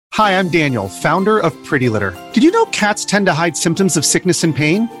Hi, I'm Daniel, founder of Pretty Litter. Did you know cats tend to hide symptoms of sickness and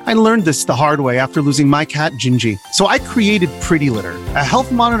pain? I learned this the hard way after losing my cat, Gingy. So I created Pretty Litter, a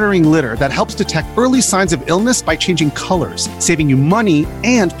health monitoring litter that helps detect early signs of illness by changing colors, saving you money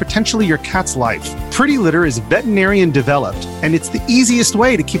and potentially your cat's life. Pretty Litter is veterinarian developed, and it's the easiest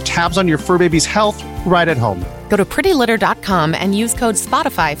way to keep tabs on your fur baby's health right at home. Go to prettylitter.com and use code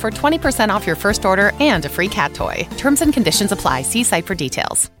SPOTIFY for 20% off your first order and a free cat toy. Terms and conditions apply. See site for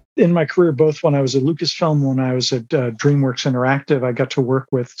details. In my career, both when I was at Lucasfilm, when I was at DreamWorks Interactive, I got to work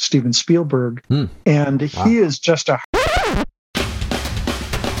with Steven Spielberg, and he is just a...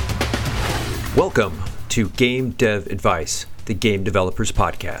 Welcome to Game Dev Advice, the Game Developers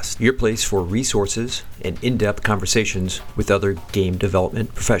Podcast, your place for resources and in-depth conversations with other game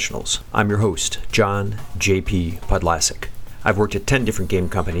development professionals. I'm your host, John J.P. Podlasic. I've worked at 10 different game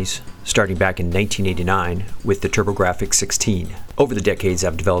companies, starting back in 1989 with the TurboGrafx 16. Over the decades,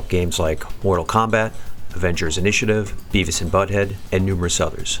 I've developed games like Mortal Kombat, Avengers Initiative, Beavis and Butthead, and numerous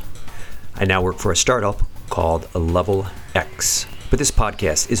others. I now work for a startup called Level X. But this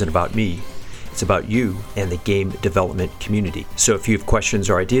podcast isn't about me. It's about you and the game development community. So if you have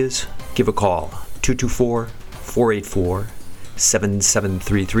questions or ideas, give a call,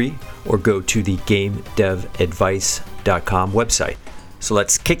 224-484-7733, or go to the GameDevAdvice.com website. So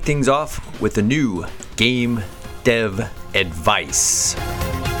let's kick things off with the new Game Dev Advice.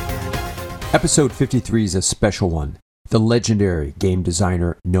 Episode 53 is a special one. The legendary game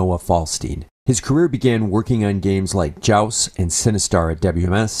designer Noah Falstein. His career began working on games like Joust and Sinistar at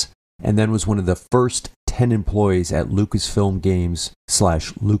WMS, and then was one of the first 10 employees at Lucasfilm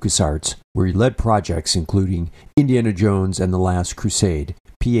Games/LucasArts, where he led projects including Indiana Jones and the Last Crusade,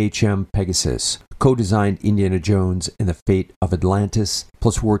 PHM Pegasus, co-designed Indiana Jones and the Fate of Atlantis,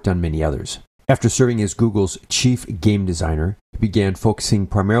 plus worked on many others. After serving as Google's chief game designer, he began focusing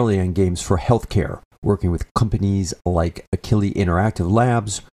primarily on games for healthcare, working with companies like Akili Interactive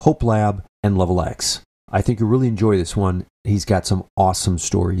Labs, Hope Lab, and Level X. I think you'll really enjoy this one. He's got some awesome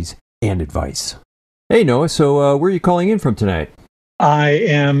stories and advice. Hey Noah, so where are you calling in from tonight? I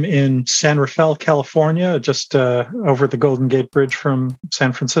am in San Rafael, California, just over the Golden Gate Bridge from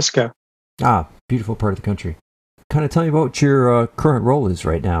San Francisco. Ah, beautiful part of the country. Kind of tell me about what your current role is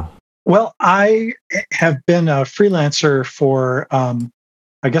right now. Well, I have been a freelancer for,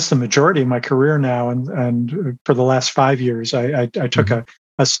 I guess, the majority of my career now, and for the last 5 years. I took a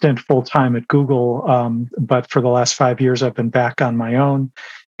stint full-time at Google, but for the last 5 years, I've been back on my own.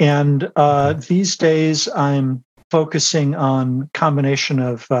 And these days, I'm focusing on combination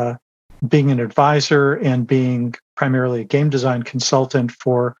of being an advisor and being primarily a game design consultant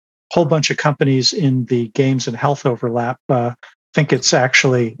for a whole bunch of companies in the games and health overlap. I think it's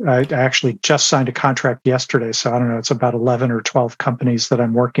actually, I actually just signed a contract yesterday. So I don't know, it's about 11 or 12 companies that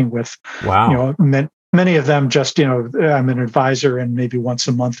I'm working with. Wow. You know, many of them just, I'm an advisor and maybe once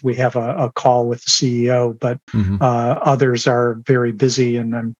a month we have a call with the CEO, but others are very busy,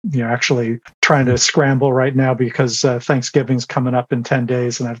 and I'm actually trying to scramble right now because Thanksgiving's coming up in 10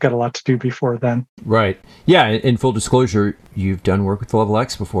 days and I've got a lot to do before then. Right. Yeah, in full disclosure, you've done work with Level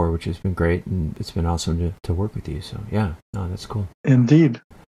X before, which has been great, and it's been awesome to work with you. So yeah, no, that's cool. Indeed.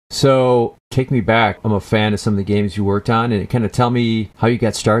 So take me back. I'm a fan of some of the games you worked on, and kind of tell me how you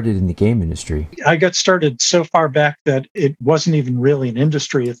got started in the game industry. I got started so far back that it wasn't even really an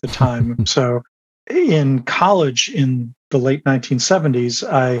industry at the time. So in college in the late 1970s,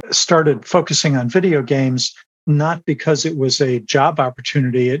 I started focusing on video games, not because it was a job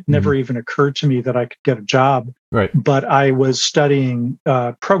opportunity. It never even occurred to me that I could get a job. Right. But I was studying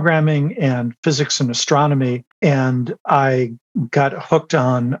programming and physics and astronomy, and I got hooked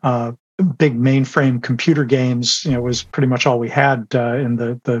on big mainframe computer games. It was pretty much all we had in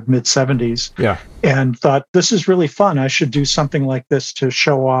the mid 70s. Yeah. And thought, this is really fun. I should do something like this to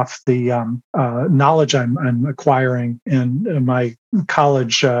show off the knowledge I'm acquiring. And my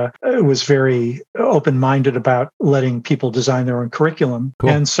college was very open-minded about letting people design their own curriculum. Cool.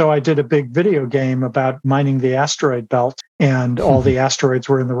 And so I did a big video game about mining the asteroid belt, and all the asteroids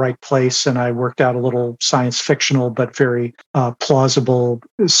were in the right place. And I worked out a little science fictional but very plausible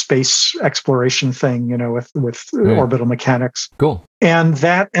space exploration thing, with orbital mechanics. Cool. And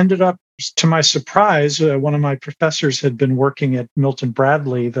that ended up, to my surprise, one of my professors had been working at Milton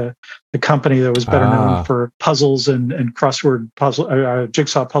Bradley, the company that was better known for puzzles and crossword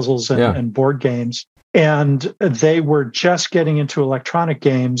jigsaw puzzles and board games. And they were just getting into electronic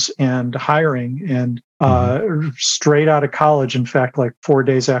games and hiring. And straight out of college, in fact, like 4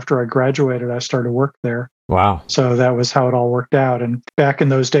 days after I graduated, I started work there. Wow. So that was how it all worked out. And back in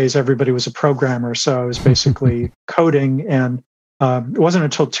those days, everybody was a programmer. So I was basically coding. And it wasn't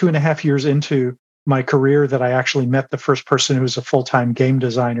until 2.5 years into my career that I actually met the first person who was a full-time game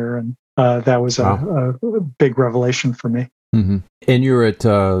designer, and that was a big revelation for me. Mm-hmm. And you were at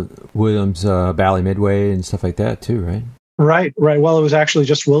Williams Bally Midway and stuff like that too, right? Right. Well, it was actually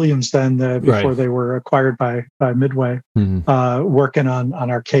just Williams then before they were acquired by Midway, working on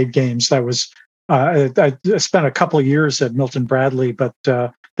arcade games. That was I spent a couple of years at Milton Bradley, but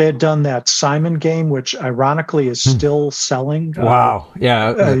they had done that Simon game, which ironically is still selling. Wow.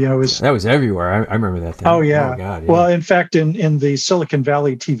 Yeah. That was everywhere. I remember that thing. Oh, yeah. Oh, God, yeah. Well, in fact, in the Silicon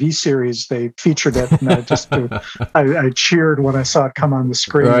Valley TV series, they featured it. And I cheered when I saw it come on the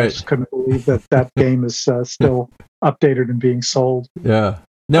screen. Right. I just couldn't believe that game is still updated and being sold. Yeah.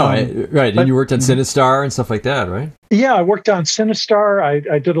 No, right. And you worked on Sinistar and stuff like that, right? Yeah, I worked on Sinistar.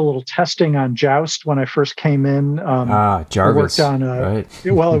 I did a little testing on Joust when I first came in. Jarvis. I worked on, right.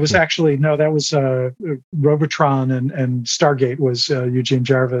 Well, it was actually, no, that was Robotron and Stargate was Eugene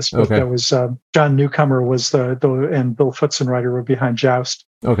Jarvis. But that was John Newcomer was and Bill Futzenreiter were behind Joust.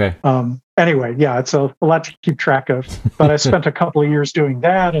 Okay. Anyway, yeah, it's a lot to keep track of. But I spent a couple of years doing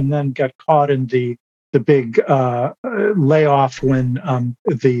that and then got caught in the big layoff when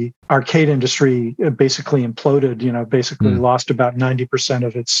the arcade industry basically imploded, basically lost about 90%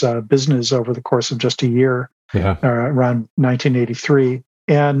 of its business over the course of just a year, around 1983.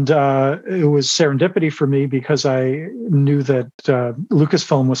 And it was serendipity for me because I knew that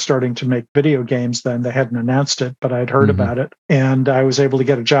Lucasfilm was starting to make video games then. They hadn't announced it, but I'd heard about it. And I was able to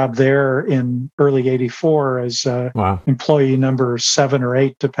get a job there in early 84 as employee number 7 or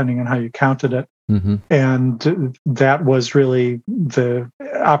 8, depending on how you counted it. Mm-hmm. And that was really the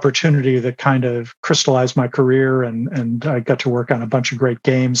opportunity that kind of crystallized my career. And I got to work on a bunch of great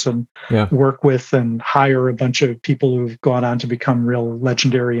games and work with and hire a bunch of people who've gone on to become real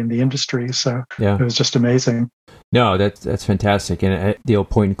legendary in the industry. So it was just amazing. No, that's fantastic. And the old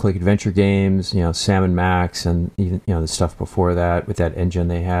point-and-click adventure games, Sam & Max, and even the stuff before that with that engine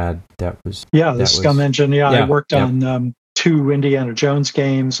they had, that was the Scum engine. I worked on 2 Indiana Jones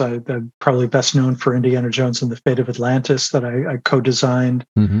games. I'm probably best known for Indiana Jones and the Fate of Atlantis that I co-designed.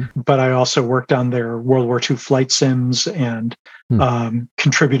 Mm-hmm. But I also worked on their World War II flight sims and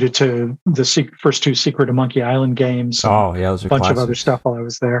contributed to the first 2 Secret of Monkey Island games. Oh, yeah, those are a bunch classics. of other stuff while I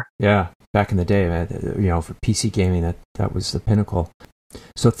was there. Yeah, back in the day, man, for PC gaming, that was the pinnacle.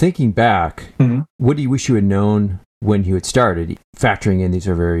 So thinking back, what do you wish you had known when you had started, factoring in these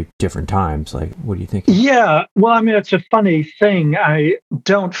are very different times? Like, what do you think? Yeah, well, I mean, it's a funny thing. I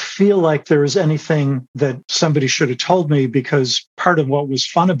don't feel like there was anything that somebody should have told me, because part of what was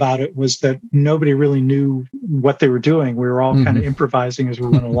fun about it was that nobody really knew what they were doing. We were all kind of improvising as we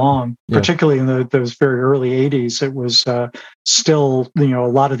went along, particularly in those very early 80s. It was still, a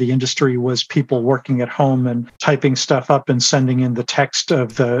lot of the industry was people working at home and typing stuff up and sending in the text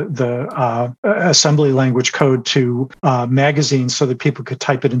of the assembly language code to magazines so that people could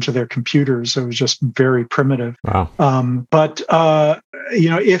type it into their computers. It was just very primitive. Wow. But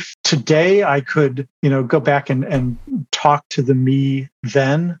if today I could, go back and talk to the me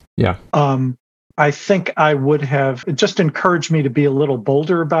then, I think I would have just encouraged me to be a little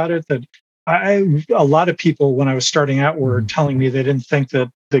bolder about it. That a lot of people, when I was starting out, were telling me they didn't think that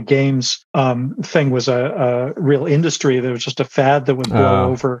the games thing was a real industry. That was just a fad that would blow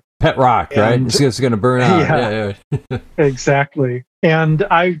over. Pet rock, right? It's going to burn out. Yeah. Exactly. And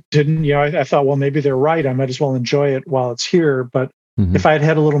I didn't, I thought, well, maybe they're right. I might as well enjoy it while it's here. But if I had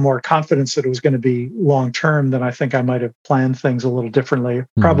had a little more confidence that it was going to be long term, then I think I might have planned things a little differently.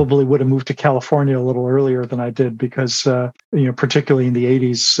 Probably would have moved to California a little earlier than I did, because particularly in the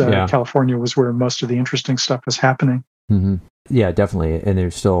 80s, California was where most of the interesting stuff was happening. Mm-hmm. Yeah, definitely. And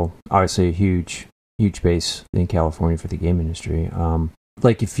there's still obviously a huge base in California for the game industry.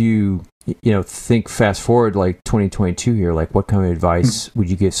 Like, if you think fast forward like 2022 here, like, what kind of advice would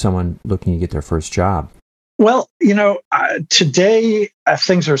you give someone looking to get their first job? Well, today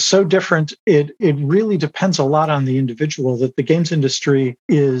things are so different. It really depends a lot on the individual. That the games industry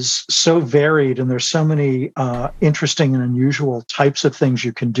is so varied, and there's so many interesting and unusual types of things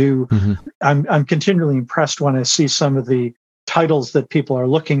you can do. I'm continually impressed when I see some of the titles that people are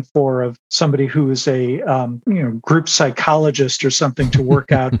looking for, of somebody who is a group psychologist or something to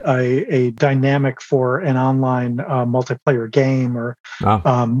work out a dynamic for an online multiplayer game, or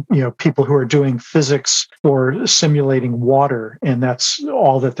people who are doing physics or simulating water, and that's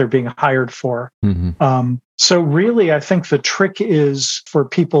all that they're being hired for. So really, I think the trick is for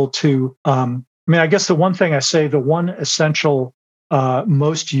people to I guess the one thing I say, the one essential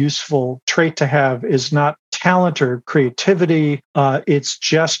most useful trait to have is not talent or creativity. It's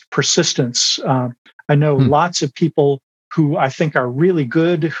just persistence. I know lots of people who I think are really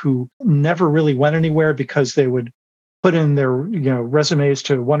good, who never really went anywhere because they would put in their resumes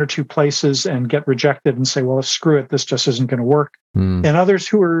to one or two places and get rejected and say, well, screw it, this just isn't going to work. And others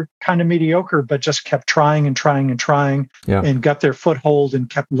who were kind of mediocre, but just kept trying and trying and trying and got their foothold and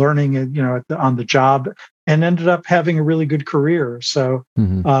kept learning, on the job and ended up having a really good career. So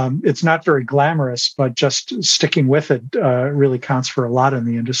it's not very glamorous, but just sticking with it really counts for a lot in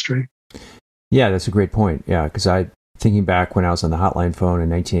the industry. Yeah, that's a great point. Yeah, because thinking back when I was on the hotline phone in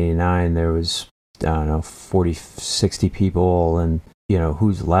 1989, there was, I don't know, 40, 60 people, and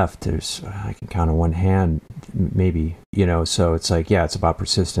who's left? I can count on one hand, maybe. So it's like, yeah, it's about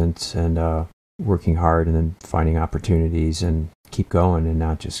persistence and working hard, and then finding opportunities and keep going and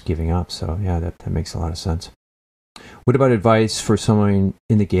not just giving up. So yeah, that makes a lot of sense. What about advice for someone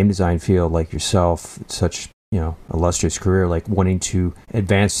in the game design field like yourself, such illustrious career, like wanting to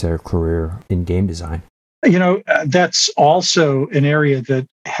advance their career in game design? That's also an area that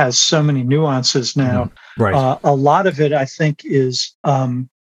has so many nuances now. Right. A lot of it, I think, is,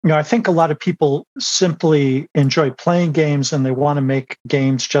 I think a lot of people simply enjoy playing games and they want to make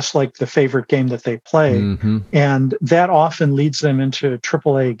games just like the favorite game that they play. And that often leads them into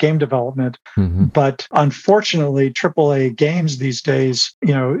AAA game development. But unfortunately, AAA games these days,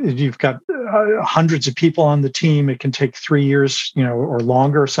 you've got hundreds of people on the team. It can take 3 years, or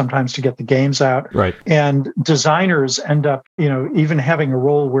longer sometimes to get the games out. Right. And designers end up, even having a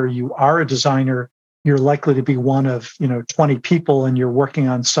role where you are a designer, you're likely to be one of 20 people, and you're working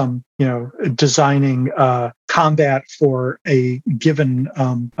on some designing combat for a given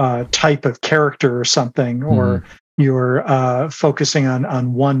type of character or something, or you're focusing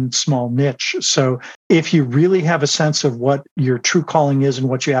on one small niche. So if you really have a sense of what your true calling is and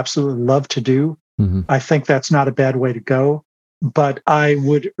what you absolutely love to do, I think that's not a bad way to go. But I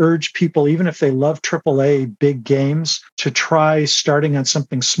would urge people, even if they love AAA big games, to try starting on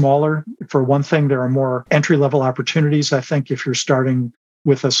something smaller. For one thing, there are more entry-level opportunities, I think, if you're starting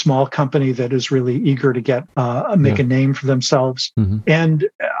with a small company that is really eager to get make a name for themselves. And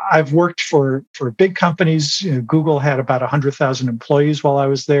I've worked for big companies. Google had about 100,000 employees while I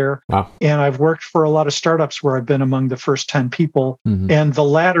was there. Wow. And I've worked for a lot of startups where I've been among the first 10 people. And the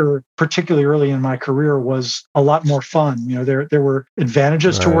latter, particularly early in my career, was a lot more fun. There were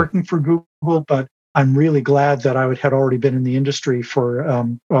advantages to working for Google, but I'm really glad that I had already been in the industry for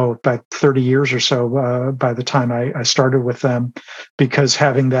about 30 years or so by the time I started with them, because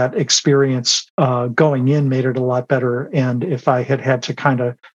having that experience going in made it a lot better. And if I had to kind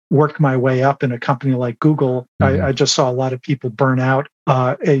of work my way up in a company like Google, I just saw a lot of people burn out.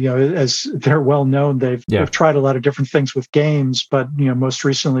 As they're well known, they've tried a lot of different things with games, but most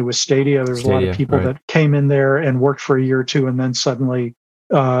recently with Stadia, there's a lot of people that came in there and worked for a year or two, and then suddenly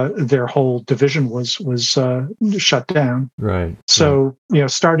their whole division was shut down. Right. So,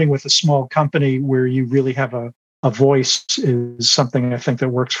 starting with a small company where you really have a voice is something I think that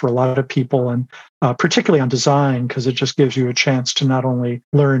works for a lot of people, and particularly on design, because it just gives you a chance to not only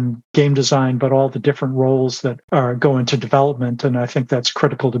learn game design, but all the different roles that go into development. And I think that's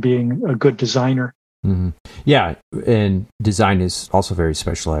critical to being a good designer. Yeah, and design is also very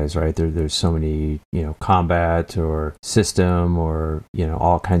specialized, right? There's so many, combat or system or,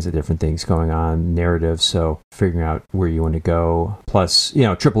 all kinds of different things going on, narrative. So figuring out where you want to go. Plus,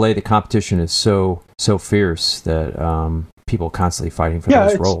 AAA, the competition is so fierce that people constantly fighting for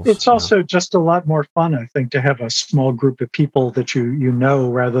those roles. It's also just a lot more fun, I think, to have a small group of people that you know,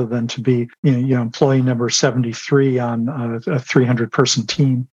 rather than to be employee number 73 on a 300-person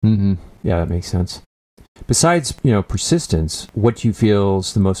team. Yeah, that makes sense. Besides, persistence, what do you feel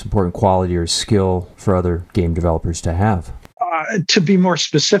is the most important quality or skill for other game developers to have? To be more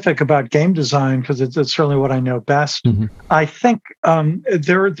specific about game design, because it's certainly what I know best, I think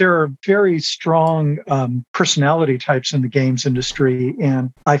there are very strong personality types in the games industry,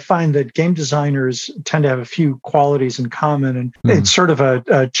 and I find that game designers tend to have a few qualities in common, and it's sort of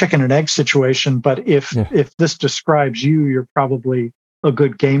a chicken and egg situation. But if this describes you, you're probably a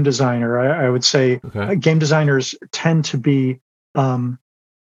good game designer. I would say game designers tend to be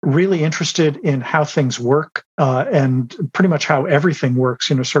really interested in how things work and pretty much how everything works,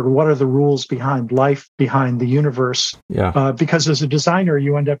 sort of what are the rules behind life, behind the universe. Because as a designer,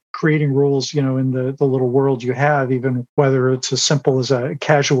 you end up creating rules, in the little world you have, even whether it's as simple as a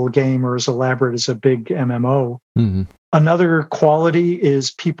casual game or as elaborate as a big MMO. Another quality is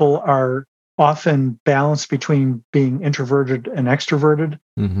people are often balanced between being introverted and extroverted,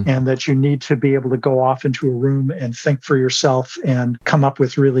 and that you need to be able to go off into a room and think for yourself and come up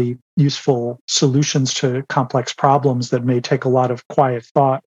with really useful solutions to complex problems that may take a lot of quiet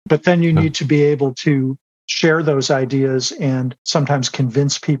thought. But then you need to be able to share those ideas and sometimes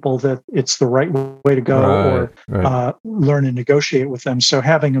convince people that it's the right way to go, or learn and negotiate with them. So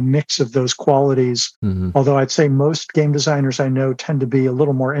having a mix of those qualities, although I'd say most game designers I know tend to be a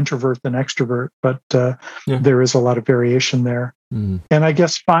little more introvert than extrovert, but there is a lot of variation there. And I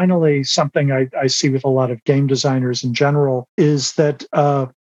guess finally, something I see with a lot of game designers in general is that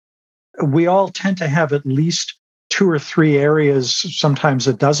we all tend to have at least 2 or 3 areas, sometimes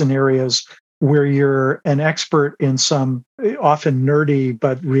a dozen areas, where you're an expert in some often nerdy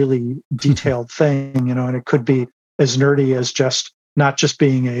but really detailed thing, and it could be as nerdy as not just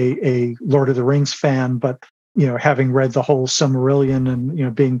being a Lord of the Rings fan, but having read the whole Silmarillion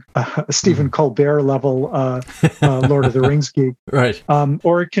and being a Stephen Colbert level Lord of the Rings geek, right?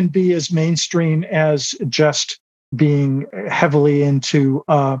 Or it can be as mainstream as just being heavily into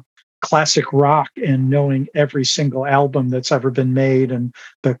classic rock and knowing every single album that's ever been made and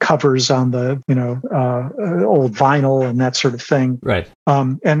the covers on the old vinyl and that sort of thing, right?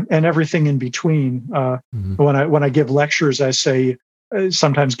 And everything in between. When I give lectures, I say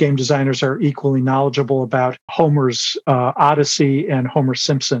sometimes game designers are equally knowledgeable about Homer's Odyssey and Homer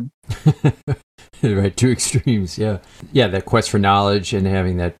Simpson. Right, 2 extremes. Yeah, that quest for knowledge and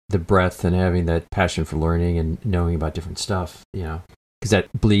having the breadth and having that passion for learning and knowing about different stuff. Because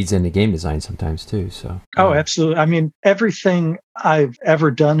that bleeds into game design sometimes too. So. Oh, absolutely. I mean, everything I've ever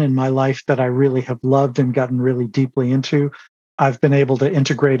done in my life that I really have loved and gotten really deeply into, I've been able to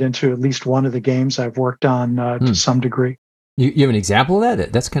integrate into at least one of the games I've worked on to some degree. You have an example of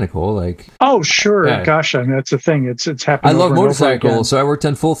that? That's kind of cool. Like, oh, sure. Yeah. Gosh, I mean, that's the thing. It's happened. I love motorcycles, so I worked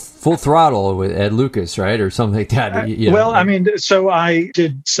on full throttle at Lucas, right, or something like that. Well, I mean, so I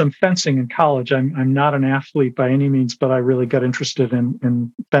did some fencing in college. I'm not an athlete by any means, but I really got interested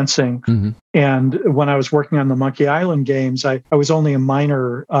in fencing. And when I was working on the Monkey Island games, I was only a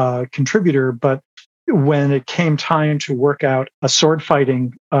minor contributor, but when it came time to work out a sword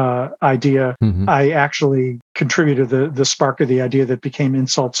fighting idea, I actually contributed the spark of the idea that became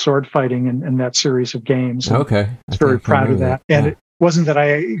Insult Sword Fighting in that series of games. And okay. I was very proud of that. And it wasn't that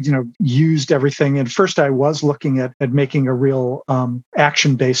I used everything. At first I was looking at making a real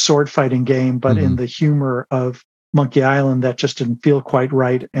action-based sword fighting game, but in the humor of Monkey Island, that just didn't feel quite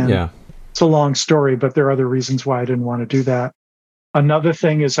right. And it's a long story, but there are other reasons why I didn't want to do that. Another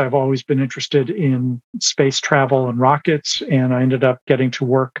thing is I've always been interested in space travel and rockets, and I ended up getting to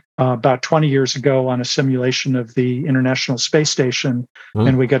work about 20 years ago on a simulation of the International Space Station,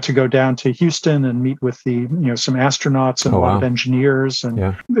 and we got to go down to Houston and meet with some astronauts and a lot of engineers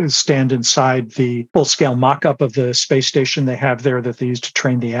and stand inside the full-scale mock-up of the space station they have there that they use to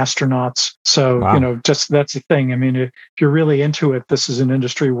train the astronauts. So, just that's the thing. I mean, if you're really into it, this is an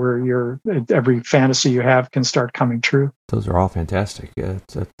industry where every fantasy you have can start coming true. Those are all fantastic.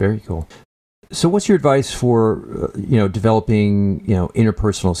 That's very cool. So what's your advice for, developing,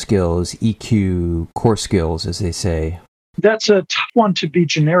 interpersonal skills, EQ, core skills, as they say? That's a tough one to be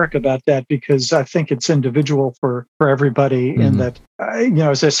generic about that, because I think it's individual for everybody in that,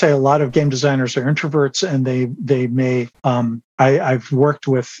 as I say, a lot of game designers are introverts, and they may, I've worked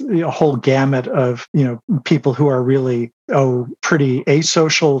with a whole gamut of, people who are really, pretty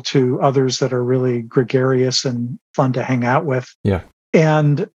asocial to others that are really gregarious and fun to hang out with. Yeah.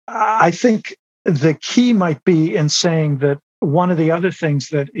 And I think the key might be in saying that one of the other things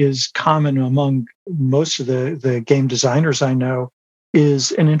that is common among most of the game designers I know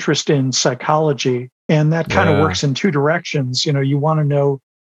is an interest in psychology. And that kind of works in 2 directions. You want to know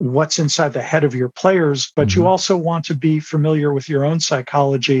what's inside the head of your players, but you also want to be familiar with your own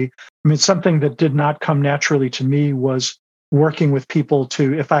psychology. I mean, something that did not come naturally to me was working with people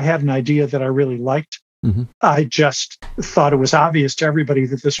if I had an idea that I really liked, I just thought it was obvious to everybody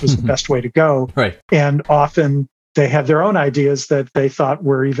that this was the best way to go. Right. And often they had their own ideas that they thought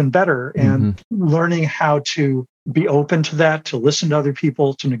were even better. And learning how to be open to that, to listen to other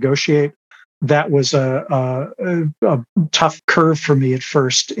people, to negotiate, that was a tough curve for me at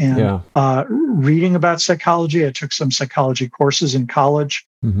first. And reading about psychology, I took some psychology courses in college.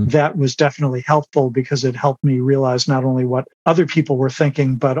 That was definitely helpful, because it helped me realize not only what other people were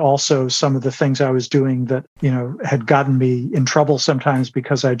thinking, but also some of the things I was doing that, had gotten me in trouble sometimes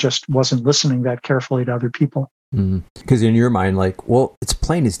because I just wasn't listening that carefully to other people. Because in your mind, like, well, it's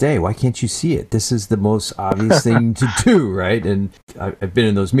plain as day. Why can't you see it? This is the most obvious thing to do, right? And I've been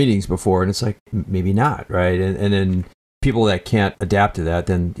in those meetings before, and it's like, maybe not, right? And then people that can't adapt to that,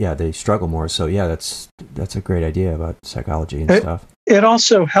 then they struggle more. So that's a great idea about psychology and stuff. It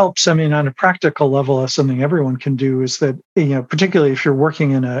also helps. I mean, on a practical level, something everyone can do is that, particularly if you're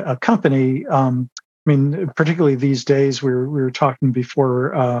working in a company. Particularly these days, we were talking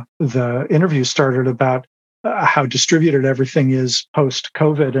before the interview started about how distributed everything is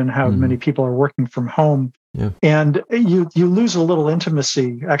post-COVID and how many people are working from home. Yeah. And you lose a little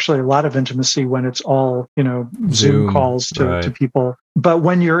intimacy, actually a lot of intimacy, when it's all, Zoom calls to people. But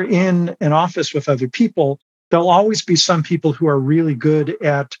when you're in an office with other people, there'll always be some people who are really good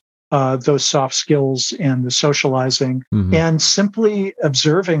at those soft skills and the socializing, and simply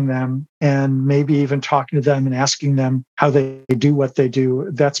observing them and maybe even talking to them and asking them how they do what they do.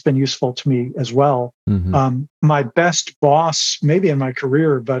 That's been useful to me as well. My best boss, maybe in my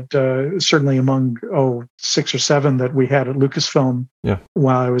career, but certainly among 6 or 7 that we had at Lucasfilm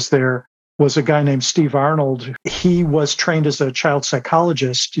while I was there, was a guy named Steve Arnold. He was trained as a child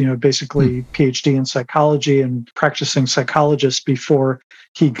psychologist, basically PhD in psychology and practicing psychologist before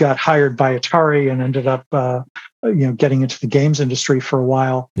he got hired by Atari and ended up, getting into the games industry for a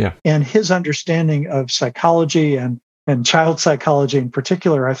while. Yeah. And his understanding of psychology and child psychology in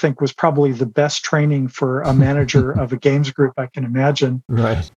particular, I think, was probably the best training for a manager of a games group I can imagine.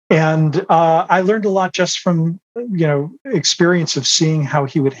 Right. And I learned a lot just from, experience of seeing how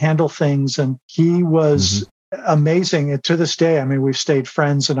he would handle things. And he was amazing. And to this day, I mean, we've stayed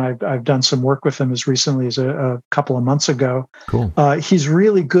friends, and I've done some work with him as recently as a couple of months ago. Cool. He's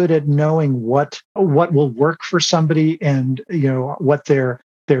really good at knowing what will work for somebody, and what their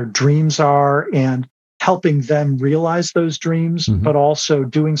dreams are, and helping them realize those dreams, but also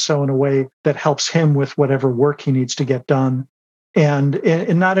doing so in a way that helps him with whatever work he needs to get done. And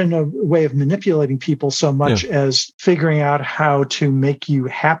not in a way of manipulating people so much as figuring out how to make you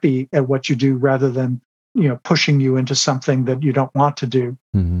happy at what you do, rather than pushing you into something that you don't want to do.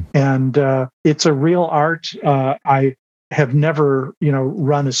 And it's a real art. I have never,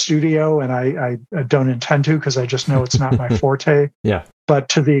 run a studio, and I don't intend to, because I just know it's not my forte. Yeah. But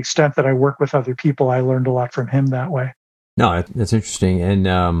to the extent that I work with other people, I learned a lot from him that way. No, that's interesting.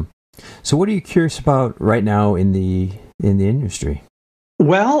 And so, what are you curious about right now in the industry?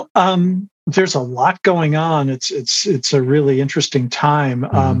 Well, there's a lot going on. It's a really interesting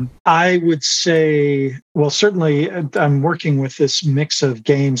time. I would say, well, certainly I'm working with this mix of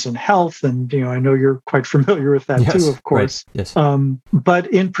games and health, and I know you're quite familiar with that too, of course. Right. Yes. But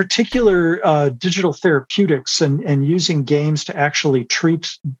in particular, digital therapeutics and using games to actually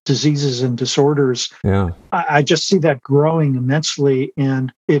treat diseases and disorders. Yeah. I just see that growing immensely,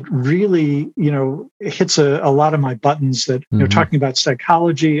 and it really, hits a lot of my buttons. That talking about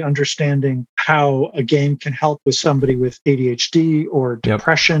psychology, understanding how a game can help with somebody with ADHD or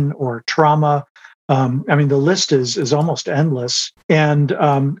depression or trauma. I mean, the list is almost endless. And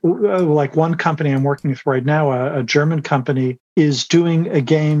like one company I'm working with right now, a German company, is doing a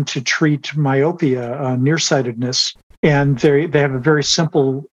game to treat myopia, nearsightedness. And they have a very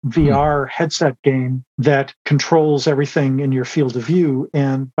simple VR headset game that controls everything in your field of view.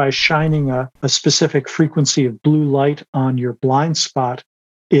 And by shining a specific frequency of blue light on your blind spot,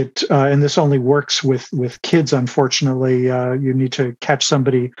 it and this only works with kids, unfortunately. You need to catch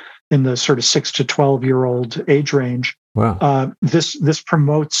somebody in the sort of 6 to 12-year-old age range. Wow. This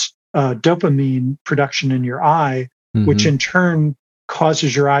promotes dopamine production in your eye, which in turn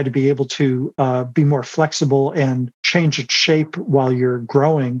causes your eye to be able to be more flexible and change its shape while you're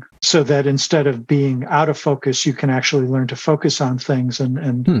growing, so that instead of being out of focus, you can actually learn to focus on things.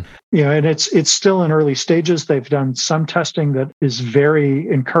 And it's still in early stages. They've done some testing that is very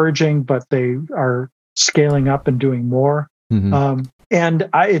encouraging, but they are scaling up and doing more. And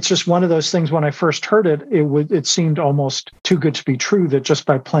it's just one of those things. When I first heard it, it seemed almost too good to be true that just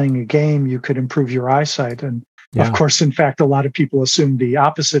by playing a game you could improve your eyesight. And of course, in fact, a lot of people assume the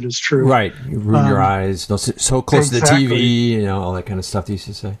opposite is true. Right. You ruin your eyes. So close to the TV, all that kind of stuff they used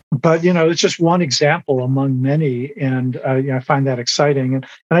to say. But, it's just one example among many. And I find that exciting. And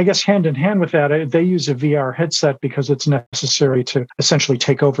I guess hand in hand with that, they use a VR headset because it's necessary to essentially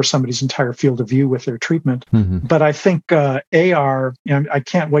take over somebody's entire field of view with their treatment. But I think AR, I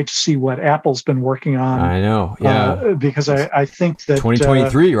can't wait to see what Apple's been working on. I know. Yeah. Because I think that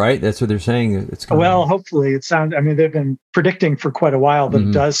 2023, right? That's what they're saying. It's coming. Well, hopefully it sounds. I mean, they've been predicting for quite a while, but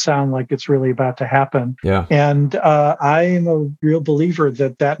it does sound like it's really about to happen. Yeah. And I am a real believer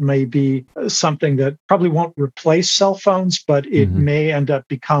that may be something that probably won't replace cell phones, but it may end up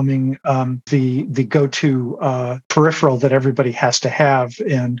becoming the go-to peripheral that everybody has to have.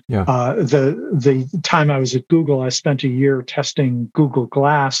 And the time I was at Google, I spent a year testing Google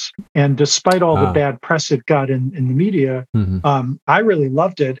Glass. And despite all the bad press it got in the media, I really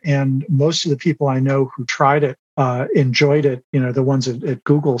loved it. And most of the people I know who tried it enjoyed it, the ones at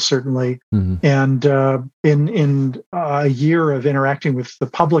Google certainly. And in a year of interacting with the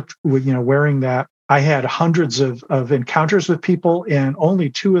public, wearing that, I had hundreds of encounters with people, and only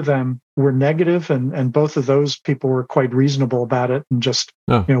 2 of them were negative, and both of those people were quite reasonable about it. And just,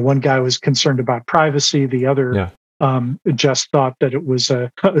 one guy was concerned about privacy. The other just thought that it was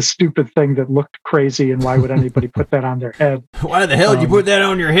a stupid thing that looked crazy, and why would anybody put that on their head? Why the hell did you put that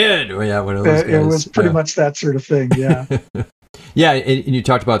on your head? Well, yeah, one of those guys. It was pretty much that sort of thing, yeah. Yeah, and you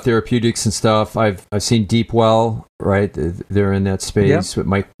talked about therapeutics and stuff. I've seen Deepwell, right? They're in that space with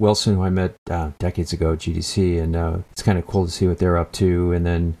Mike Wilson, who I met decades ago at GDC, and it's kind of cool to see what they're up to. And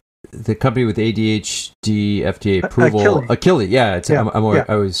then the company with ADHD FDA approval, Akili, I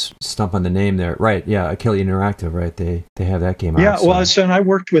always stump on the name there, right? Yeah, Akili Interactive, right? They have that game out. Yeah, and I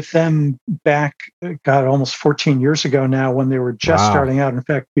worked with them back, almost 14 years ago now, when they were just starting out. In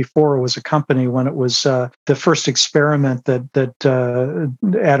fact, before it was a company, when it was the first experiment that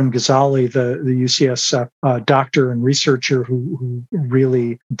Adam Ghazali, the UCS doctor and researcher who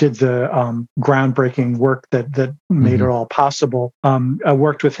really did the groundbreaking work that made it all possible. I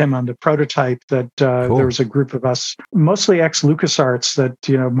worked with him on the prototype that Cool. There was a group of us, mostly ex-LucasArts, that,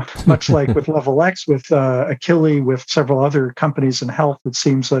 much like with Level X, with Akili, with several other companies in health, it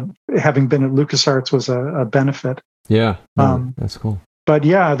seems that having been at LucasArts was a benefit. Yeah, that's cool. But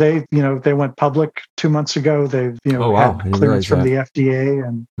yeah, they went public 2 months ago. They've had clearance from the FDA,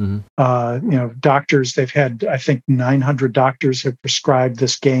 and doctors. They've had, I think, 900 doctors have prescribed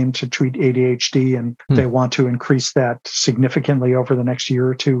this game to treat ADHD, and they want to increase that significantly over the next year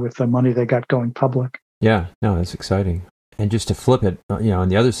or two with the money they got going public. Yeah, no, that's exciting. And just to flip it, on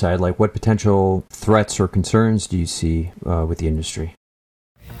the other side, like what potential threats or concerns do you see with the industry?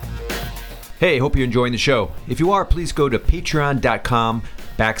 Hey, hope you're enjoying the show. If you are, please go to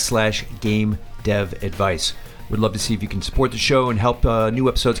patreon.com/GameDevAdvice. We'd love to see if you can support the show and help new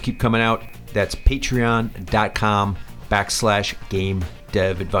episodes keep coming out. That's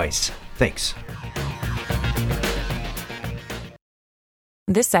patreon.com/GameDevAdvice. Thanks.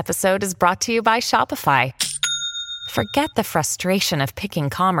 This episode is brought to you by Shopify. Forget the frustration of picking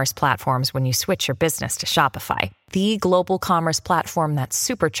commerce platforms when you switch your business to Shopify, the global commerce platform that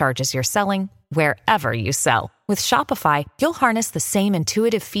supercharges your selling wherever you sell. With Shopify, you'll harness the same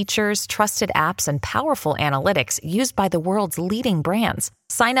intuitive features, trusted apps, and powerful analytics used by the world's leading brands.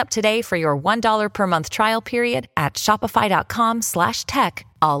 Sign up today for your $1 per month trial period at shopify.com/tech,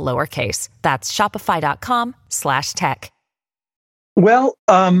 all lowercase. That's shopify.com/tech. Well,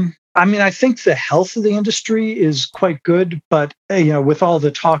 I think the health of the industry is quite good, but with all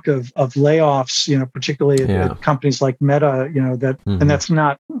the talk of layoffs, particularly at companies like Meta, and that's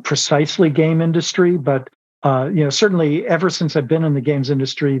not precisely game industry, but certainly ever since I've been in the games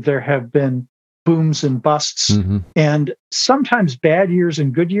industry, there have been booms and busts, and sometimes bad years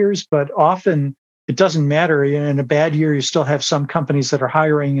and good years, but often it doesn't matter. In a bad year, you still have some companies that are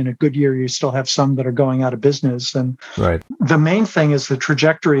hiring. In a good year, you still have some that are going out of business. And the main thing is the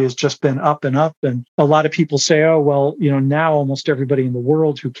trajectory has just been up and up. And a lot of people say, oh, well, now almost everybody in the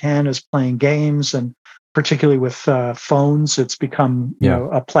world who can is playing games. And particularly with phones, it's become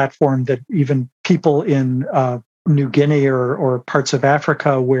a platform that even people in New Guinea or parts of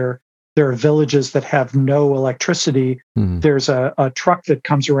Africa where there are villages that have no electricity. There's a truck that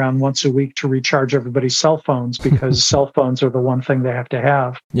comes around once a week to recharge everybody's cell phones because cell phones are the one thing they have to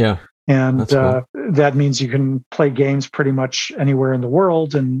have. Yeah. And cool. That means you can play games pretty much anywhere in the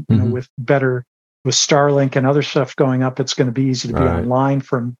world. And with Starlink and other stuff going up, it's going to be easy to be online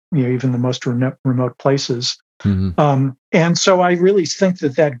from even the most remote places. And so I really think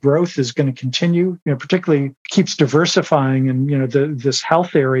that growth is going to continue, particularly keeps diversifying. And, this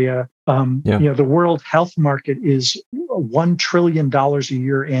health area, the world health market is $1 trillion a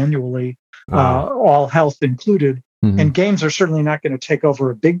year annually, all health included. And games are certainly not going to take over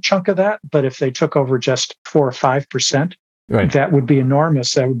a big chunk of that. But if they took over just 4 or 5%, that would be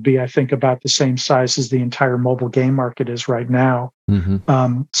enormous. That would be, I think, about the same size as the entire mobile game market is right now.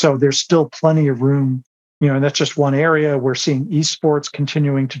 So there's still plenty of room. And that's just one area. We're seeing esports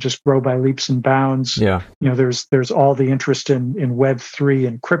continuing to just grow by leaps and bounds. There's all the interest in Web3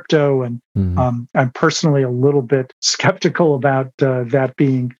 and crypto. And I'm personally a little bit skeptical about that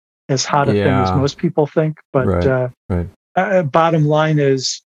being as hot a thing as most people think. But bottom line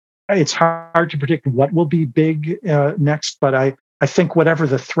is, it's hard to predict what will be big next. But I think whatever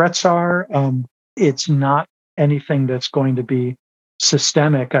the threats are, it's not anything that's going to be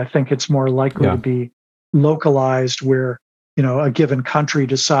systemic. I think it's more likely to be localized where, a given country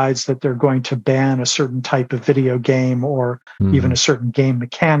decides that they're going to ban a certain type of video game or even a certain game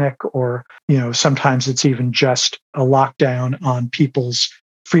mechanic, or, sometimes it's even just a lockdown on people's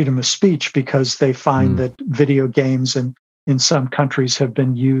freedom of speech because they find that video games in some countries have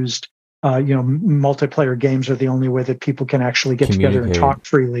been used multiplayer games are the only way that people can actually get together and talk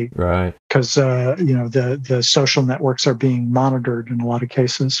freely. Right. Because, the social networks are being monitored in a lot of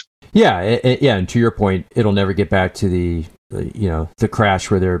cases. Yeah. And to your point, it'll never get back to the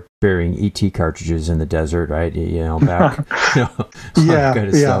crash where they're burying ET cartridges in the desert, right? Back, kind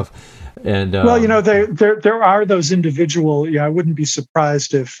of stuff. And there are those individual. I wouldn't be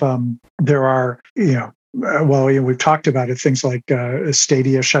surprised if there are, we've talked about it. Things like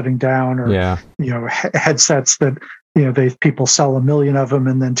Stadia shutting down, or headsets that people sell 1 million of them,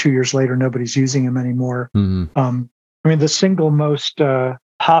 and then 2 years later nobody's using them anymore. Mm-hmm. The single most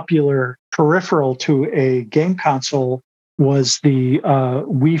popular peripheral to a game console was the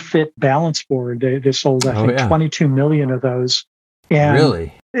Wii Fit balance board. They sold, I think, 22 million of those. And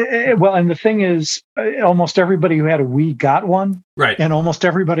really? And the thing is, almost everybody who had a Wii got one. Right. And almost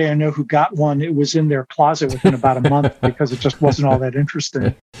everybody I know who got one, it was in their closet within about a month because it just wasn't all that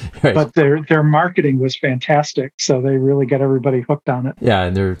interesting. Right. But their marketing was fantastic. So they really got everybody hooked on it. Yeah,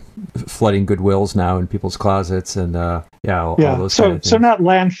 and they're flooding Goodwills now in people's closets and all those kind of things. So not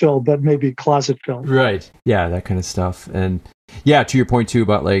landfill, but maybe closet fill. Right. Yeah, that kind of stuff. And yeah, to your point too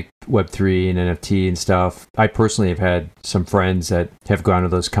about like Web3 and NFT and stuff, I personally have had some friends that have gone to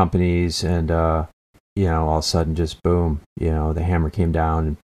those companies and, all of a sudden just boom, the hammer came down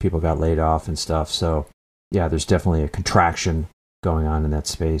and people got laid off and stuff. So yeah, there's definitely a contraction going on in that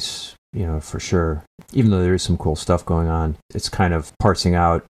space, for sure. Even though there is some cool stuff going on, it's kind of parsing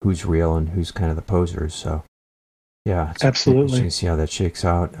out who's real and who's kind of the posers. So yeah, it's absolutely interesting to see how that shakes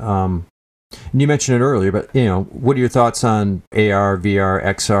out. And you mentioned it earlier, but what are your thoughts on AR, VR,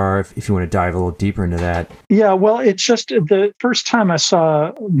 XR? If you want to dive a little deeper into that. Yeah, well, it's just the first time I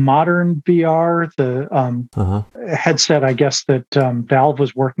saw modern VR, the headset, I guess that Valve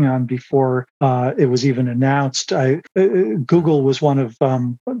was working on before it was even announced. Google was one of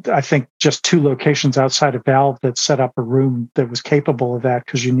I think just 2 locations outside of Valve that set up a room that was capable of that,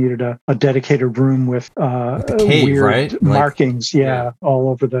 because you needed a dedicated room with the cave, weird right? markings, all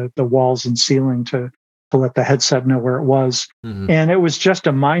over the walls and ceiling to let the headset know where it was. Mm-hmm. And it was just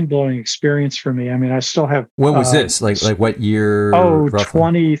a mind-blowing experience for me. I mean, I still have... When was this? Like what year? Oh,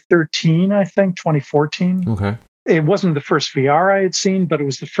 roughly? 2013, I think, 2014. Okay. It wasn't the first VR I had seen, but it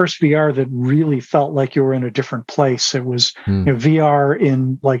was the first VR that really felt like you were in a different place. It was VR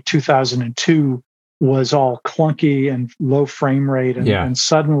in like 2002 was all clunky and low frame rate. And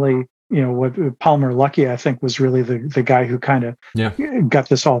suddenly... what Palmer Luckey, I think, was really the guy who kind of got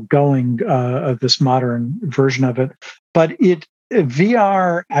this all going, this modern version of it. But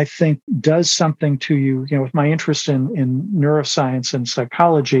VR, I think, does something to you. With my interest in neuroscience and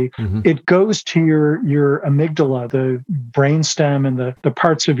psychology, it goes to your amygdala, the brainstem, and the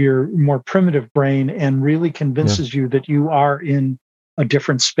parts of your more primitive brain, and really convinces you that you are in a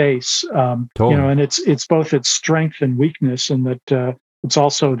different space. Totally. And it's both its strength and weakness, and that. It's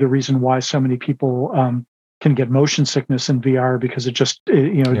also the reason why so many people can get motion sickness in VR, because it just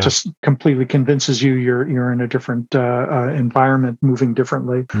completely convinces you you're in a different environment, moving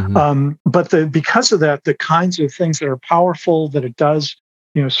differently. But because of that, the kinds of things that are powerful that it does,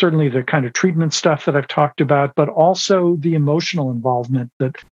 certainly the kind of treatment stuff that I've talked about, but also the emotional involvement.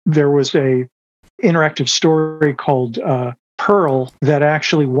 That there was a interactive story called Pearl that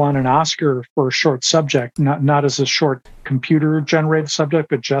actually won an Oscar for a short subject, not as a short computer-generated subject,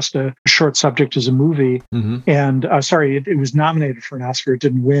 but just a short subject as a movie. And it was nominated for an Oscar. It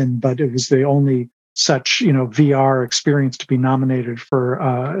didn't win, but it was the only such VR experience to be nominated for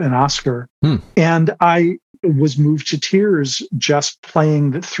an Oscar. And I was moved to tears just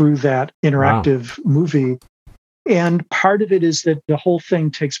playing through that interactive movie. And part of it is that the whole thing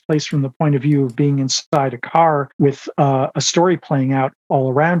takes place from the point of view of being inside a car with a story playing out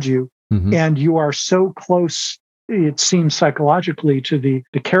all around you. And you are so close, it seems psychologically, to the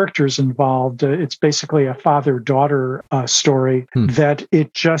characters involved. It's basically a father-daughter story that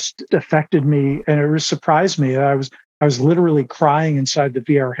it just affected me, and it surprised me. I was literally crying inside the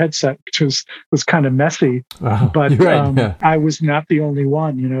VR headset, which was kind of messy, but I was not the only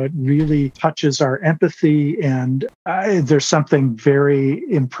one. It really touches our empathy, and there's something very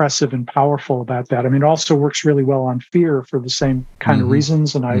impressive and powerful about that. I mean, it also works really well on fear for the same kind of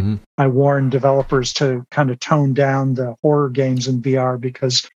reasons. And I warn developers to kind of tone down the horror games in VR,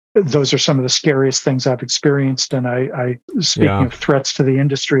 because those are some of the scariest things I've experienced. And I speaking of threats to the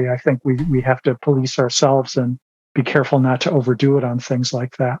industry, I think we have to police ourselves and be careful not to overdo it on things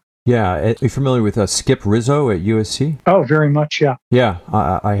like that. Yeah. Are you familiar with Skip Rizzo at USC? Oh, very much, yeah. Yeah,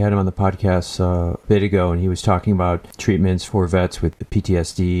 I had him on the podcast a bit ago, and he was talking about treatments for vets with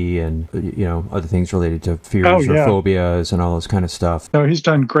PTSD and other things related to fears or phobias and all those kind of stuff. No, he's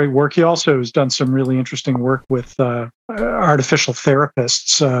done great work. He also has done some really interesting work with artificial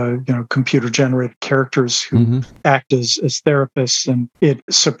therapists, computer-generated characters who act as therapists. And it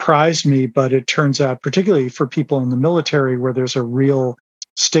surprised me, but it turns out, particularly for people in the military, where there's a real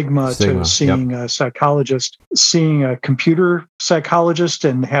stigma to seeing a psychologist, seeing a computer psychologist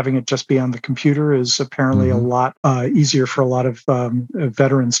and having it just be on the computer is apparently a lot easier for a lot of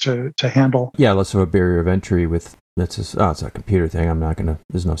veterans to handle. Yeah, less of a barrier of entry with it's a computer thing.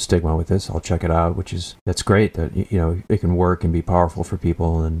 There's no stigma with this. I'll check it out, that's great that, it can work and be powerful for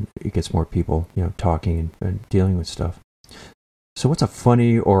people, and it gets more people, talking and dealing with stuff. So what's a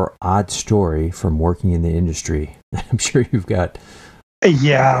funny or odd story from working in the industry? I'm sure you've got...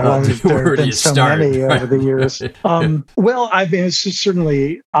 Yeah, well, there have been so many over the years. Well, I mean, it's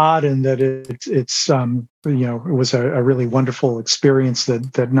certainly odd in that it's it was a really wonderful experience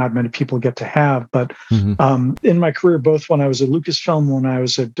that not many people get to have. But in my career, both when I was at Lucasfilm, when I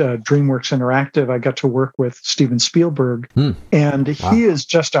was at DreamWorks Interactive, I got to work with Steven Spielberg, and he is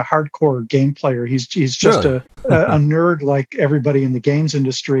just a hardcore game player. He's just a nerd like everybody in the games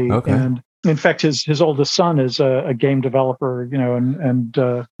industry, and in fact, his oldest son is a game developer,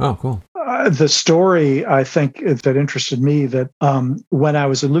 oh, cool. The story, I think, that interested me that when I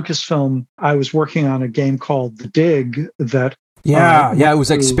was at Lucasfilm, I was working on a game called The Dig that... it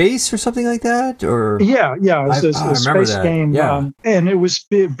was like space or something like that? Or Yeah, it was a space game. Yeah. And it was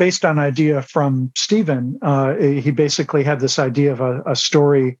based on an idea from Steven. He basically had this idea of a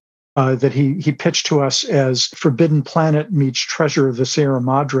story that he pitched to us as Forbidden Planet meets Treasure of the Sierra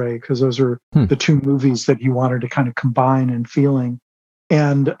Madre, because those are the two movies that he wanted to kind of combine in feeling.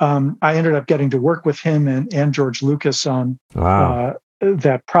 And I ended up getting to work with him and George Lucas on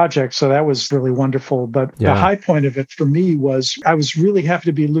that project. So that was really wonderful. But the high point of it for me was I was really happy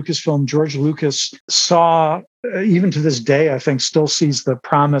to be at Lucasfilm. George Lucas saw, even to this day, I think still sees the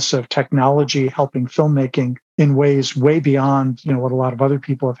promise of technology helping filmmaking in ways way beyond, what a lot of other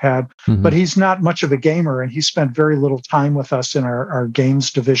people have had. But he's not much of a gamer, and he spent very little time with us in our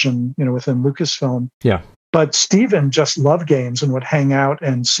games division, within Lucasfilm. Yeah. But Steven just loved games and would hang out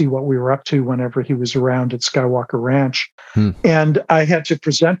and see what we were up to whenever he was around at Skywalker Ranch. And I had to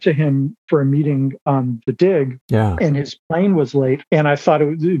present to him for a meeting on The Dig, and his plane was late. And I thought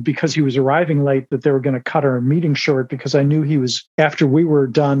because he was arriving late that they were going to cut our meeting short, because I knew after we were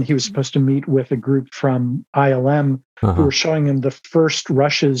done, he was supposed to meet with a group from ILM who were showing him the first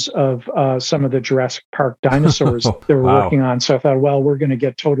rushes of some of the Jurassic Park dinosaurs they were working on. So I thought, well, we're going to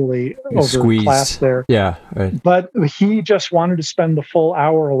get totally overclassed there. Yeah. Right. But he just wanted to spend the full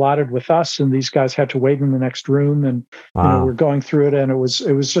hour allotted with us, and these guys had to wait in the next room, and we're going through it, and it was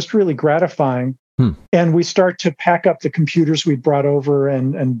just really gratifying. And we start to pack up the computers we brought over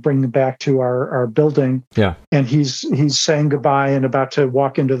and bring them back to our building. Yeah. And he's saying goodbye and about to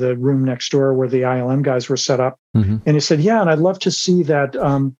walk into the room next door where the ILM guys were set up. And he said, and I'd love to see that.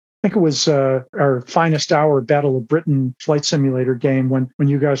 I think it was our Finest Hour Battle of Britain flight simulator game when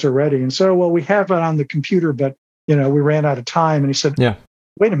you guys are ready. And so, well, we have it on the computer, but, we ran out of time. And he said,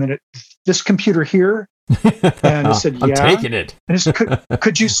 wait a minute, this computer here? And I said, I'm taking it. And he said,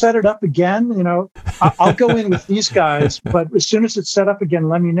 could you set it up again? I'll go in with these guys, but as soon as it's set up again,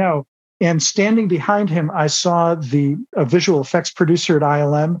 let me know. And standing behind him, I saw the visual effects producer at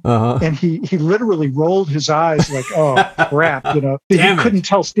ILM, and he literally rolled his eyes like, oh, crap, He couldn't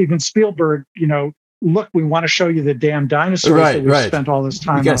tell Steven Spielberg, look, we want to show you the damn dinosaurs that we spent all this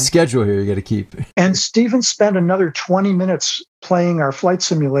time on. You got a schedule here you got to keep. And Steven spent another 20 minutes playing our flight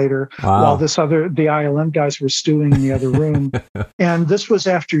simulator while the ILM guys were stewing in the other room. And this was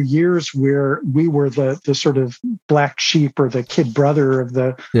after years where we were the sort of black sheep or the kid brother of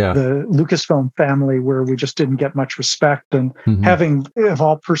the Lucasfilm family, where we just didn't get much respect. And having, of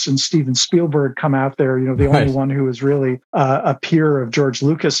all persons, Steven Spielberg come out there, the only one who was really a peer of George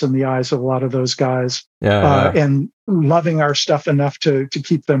Lucas in the eyes of a lot of those guys, and loving our stuff enough to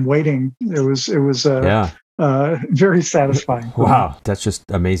keep them waiting. It was very satisfying. Wow, that's just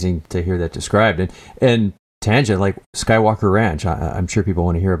amazing to hear that described. And tangent, like Skywalker Ranch, I'm sure people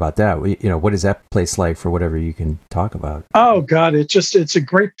want to hear about that. What is that place like, for whatever you can talk about? Oh God, it's a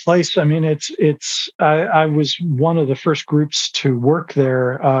great place. I mean, I was one of the first groups to work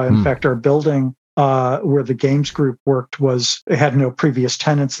there. In fact, our building where the games group worked it had no previous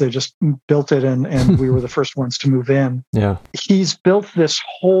tenants. They just built it, and we were the first ones to move in. Yeah. He's built this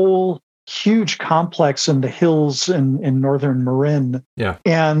whole huge complex in the hills in northern Marin. Yeah.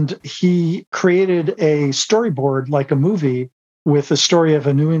 And he created a storyboard like a movie with the story of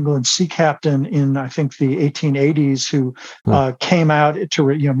a New England sea captain in, I think, the 1880s who came out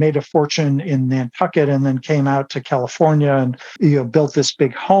to, made a fortune in Nantucket and then came out to California and, built this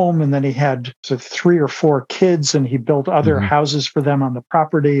big home. And then he had 3 or 4 kids and he built other houses for them on the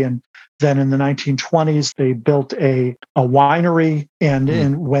property. And then in the 1920s, they built a winery.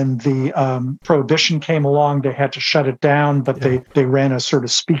 And when the Prohibition came along, they had to shut it down, but they ran a sort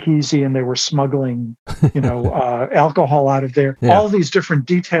of speakeasy and they were smuggling, alcohol out of there. Yeah. All these different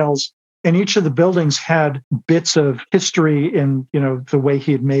details. And each of the buildings had bits of history in, the way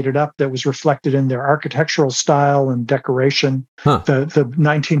he had made it up that was reflected in their architectural style and decoration. The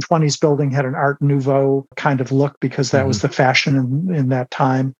 1920s building had an Art Nouveau kind of look because that was the fashion in that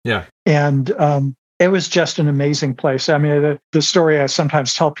time. Yeah. And it was just an amazing place. I mean, the story I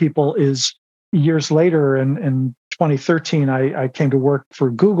sometimes tell people is years later in 2013, I came to work for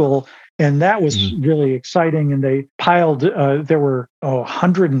Google. And that was really exciting. And they piled, there were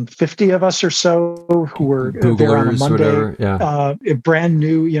 150 of us or so who were Googlers, there on a Monday. Yeah. Brand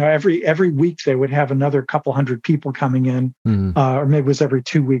new, every week they would have another couple hundred people coming in, or maybe it was every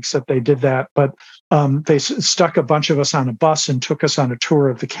 2 weeks that they did that. But they stuck a bunch of us on a bus and took us on a tour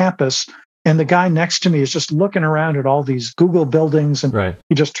of the campus. And the guy next to me is just looking around at all these Google buildings. And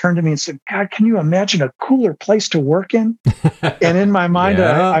he just turned to me and said, God, can you imagine a cooler place to work in? And in my mind,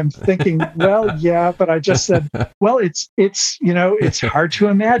 I'm thinking, well, yeah, but I just said, well, it's hard to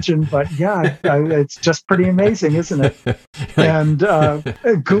imagine, but yeah, it's just pretty amazing, isn't it?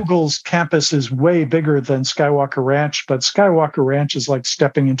 And Google's campus is way bigger than Skywalker Ranch, but Skywalker Ranch is like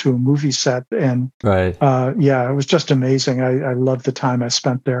stepping into a movie set. And it was just amazing. I loved the time I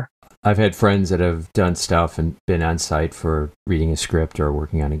spent there. I've had friends that have done stuff and been on site for reading a script or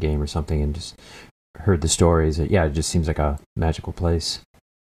working on a game or something and just heard the stories. It just seems like a magical place.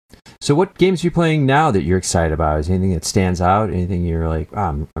 So what games are you playing now that you're excited about? Is anything that stands out? Anything you're like,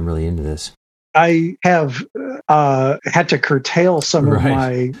 I'm really into this? I have had to curtail some of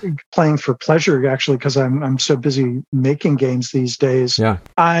my playing for pleasure, actually, because I'm so busy making games these days. Yeah.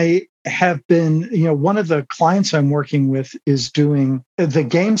 I have been, one of the clients I'm working with is doing, the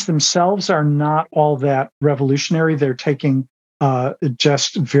games themselves are not all that revolutionary. They're taking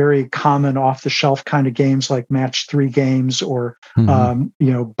just very common off-the-shelf kind of games like match 3 games or,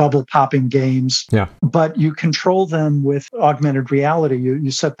 bubble popping games. Yeah. But you control them with augmented reality. You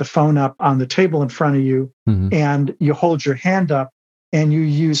set the phone up on the table in front of you and you hold your hand up and you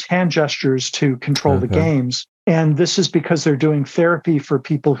use hand gestures to control the games. And this is because they're doing therapy for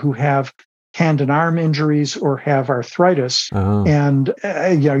people who have hand and arm injuries or have arthritis. And,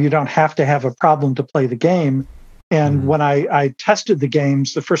 you don't have to have a problem to play the game. And when I tested the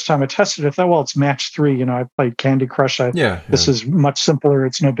games, the first time I tested it, I thought, well, it's match 3. I played Candy Crush. This is much simpler.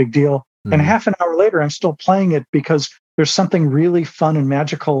 It's no big deal. And half an hour later, I'm still playing it because there's something really fun and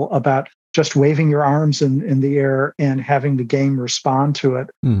magical about just waving your arms in the air and having the game respond to it.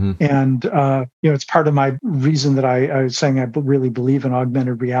 And, it's part of my reason that I was saying I really believe in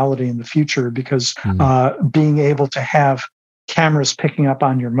augmented reality in the future because being able to have cameras picking up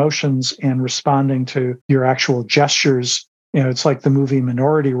on your motions and responding to your actual gestures. It's like the movie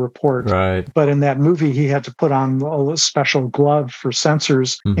Minority Report. Right. But in that movie, he had to put on a special glove for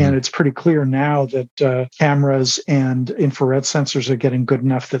sensors. And it's pretty clear now that cameras and infrared sensors are getting good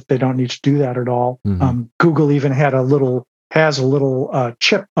enough that they don't need to do that at all. Google even has a little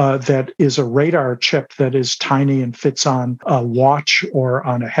chip that is a radar chip that is tiny and fits on a watch or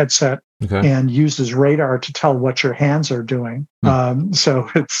on a headset. And uses radar to tell what your hands are doing. So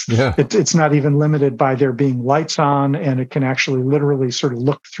it's not even limited by there being lights on, and it can actually literally sort of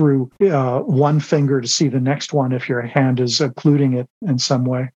look through one finger to see the next one if your hand is occluding it in some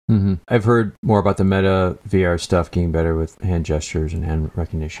way. I've heard more about the Meta VR stuff getting better with hand gestures and hand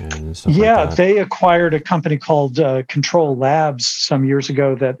recognition and stuff like that. They acquired a company called Control Labs some years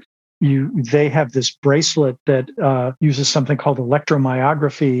ago that they have this bracelet that uses something called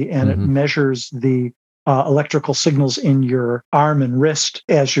electromyography, and it measures the electrical signals in your arm and wrist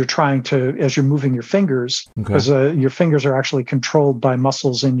as you're moving your fingers, because your fingers are actually controlled by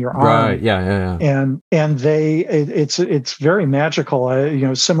muscles in your arm. Right. Yeah. And it's very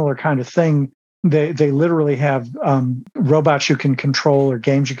magical. Similar kind of thing. They literally have robots you can control or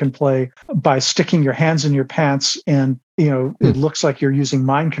games you can play by sticking your hands in your pants, and it looks like you're using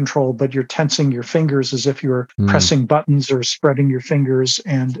mind control, but you're tensing your fingers as if you're pressing buttons or spreading your fingers,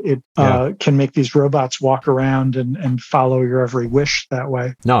 and it can make these robots walk around and follow your every wish that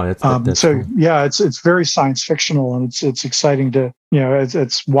way. No, that's so cool. yeah, it's very science fictional, and it's exciting to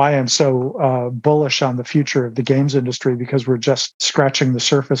it's why I'm so bullish on the future of the games industry, because we're just scratching the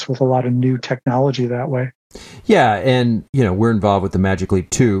surface with a lot of new technology that way. Yeah, and we're involved with the Magic Leap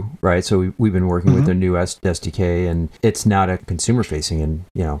 2, right? So we've been working with their new SDK, and it's not a consumer-facing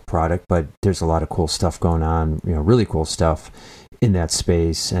product, but there's a lot of cool stuff going on, really cool stuff in that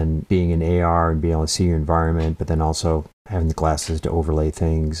space, and being in AR and being able to see your environment, but then also having the glasses to overlay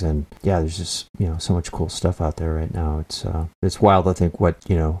things. And yeah, there's just so much cool stuff out there right now. It's wild to think what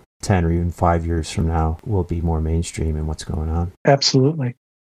 10 or even 5 years from now will be more mainstream and what's going on. Absolutely.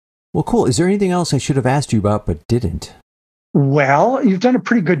 Well, cool. Is there anything else I should have asked you about but didn't? Well, you've done a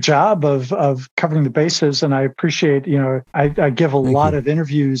pretty good job of covering the bases, and I appreciate, I give a lot of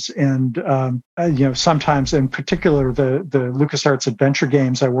interviews, and, sometimes in particular, the LucasArts adventure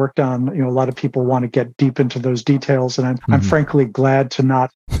games I worked on, a lot of people want to get deep into those details, and I'm frankly glad to not,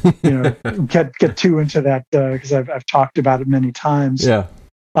 get too into that, because I've talked about it many times. Yeah.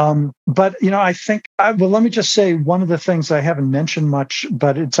 But I think, let me just say one of the things I haven't mentioned much,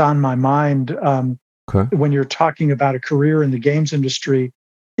 but it's on my mind, when you're talking about a career in the games industry,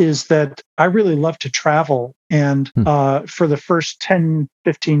 is that I really love to travel. And for the first 10,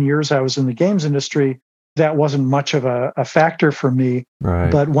 15 years I was in the games industry, that wasn't much of a factor for me. Right.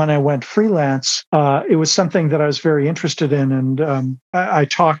 But when I went freelance, it was something that I was very interested in. And I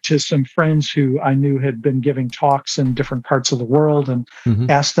talked to some friends who I knew had been giving talks in different parts of the world, and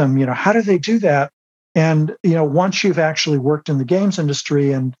asked them, how do they do that? And, once you've actually worked in the games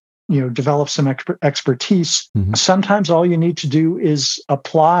industry and develop some expertise, sometimes all you need to do is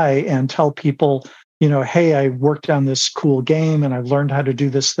apply and tell people, hey, I worked on this cool game and I've learned how to do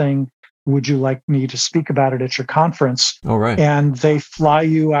this thing. Would you like me to speak about it at your conference? Oh, right. And they fly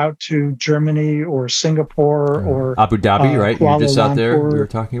you out to Germany or Singapore or Abu Dhabi, right? Kuala You're just out there Lumpur. we were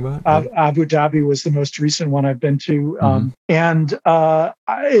talking about? Right? Abu Dhabi was the most recent one I've been to. And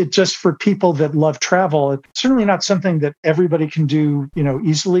it just, for people that love travel, it's certainly not something that everybody can do,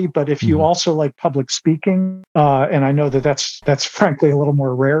 easily. But if you also like public speaking, and I know that's frankly a little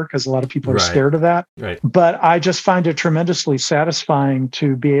more rare because a lot of people are scared of that. Right. But I just find it tremendously satisfying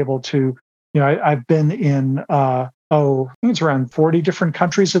to be able to, I've been in, I think it's around 40 different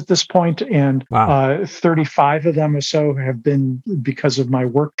countries at this point, and 35 of them or so have been because of my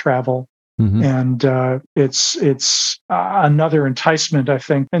work travel. And it's another enticement, I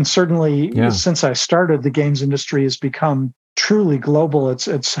think. And certainly since I started, the games industry has become truly global.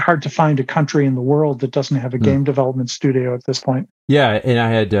 It's hard to find a country in the world that doesn't have a game development studio at this point. Yeah, and I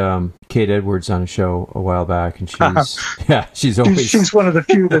had Kate Edwards on a show a while back, and she's always she's one of the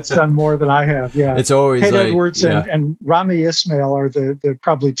few that's done more than I have. Yeah, it's always Kate Edwards and Rami Ismail are the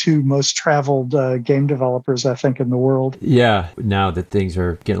probably two most traveled game developers I think in the world. Yeah, now that things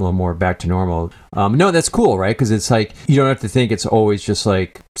are getting a little more back to normal. No, that's cool, right? Because it's like you don't have to think it's always just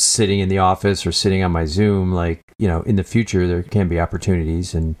like sitting in the office or sitting on my Zoom. Like in the future there can be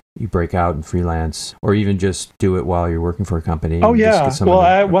opportunities, and you break out and freelance, or even just do it while you're working for a company. Oh yeah.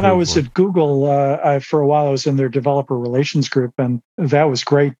 Well, when I was at Google, for a while I was in their developer relations group, and that was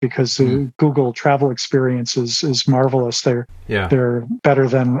great because the Google travel experience is marvelous. They're better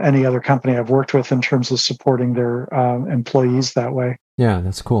than any other company I've worked with in terms of supporting their employees that way. Yeah,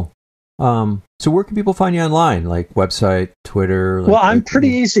 that's cool. So where can people find you online? Like website, Twitter? Well, I'm pretty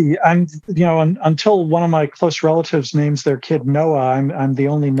easy. I'm, until one of my close relatives names their kid Noah, I'm the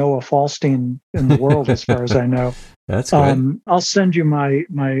only Noah Falstein in the world as far as I know. That's good. I'll send you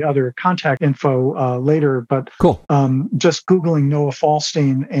my other contact info later, but cool. Just Googling Noah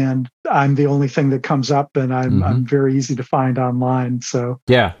Falstein, and I'm the only thing that comes up, and I'm very easy to find online. So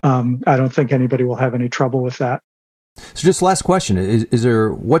yeah, I don't think anybody will have any trouble with that. So just last question, is there,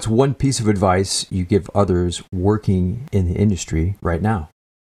 what's one piece of advice you give others working in the industry right now?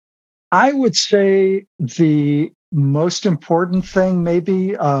 I would say the most important thing,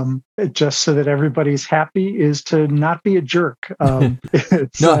 maybe, just so that everybody's happy, is to not be a jerk.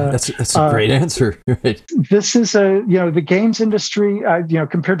 That's a great answer. Right. This is the games industry,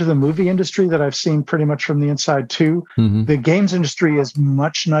 compared to the movie industry that I've seen pretty much from the inside too. The games industry is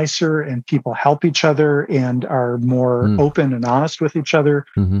much nicer, and people help each other and are more open and honest with each other.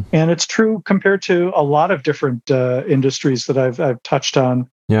 And it's true compared to a lot of different industries that I've touched on.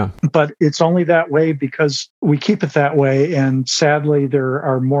 Yeah. But it's only that way because we keep it that way. And sadly, there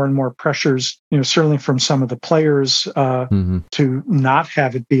are more and more pressures, certainly from some of the players to not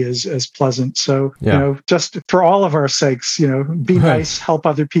have it be as pleasant. So, just for all of our sakes, be nice, help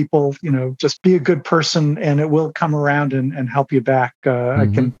other people, just be a good person, and it will come around and help you back. I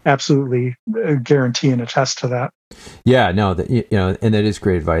can absolutely guarantee and attest to that. Yeah, no, and that is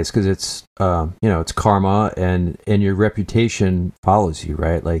great advice, because it's, it's karma, and your reputation follows you,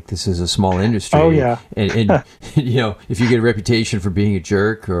 right? Like, this is a small industry. Oh, yeah. And if you get a reputation for being a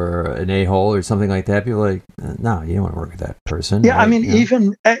jerk or an a-hole or something like that, people are like, no, you don't want to work with that person. Yeah, right? I mean,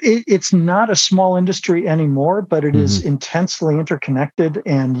 even it's not a small industry anymore, but it is intensely interconnected.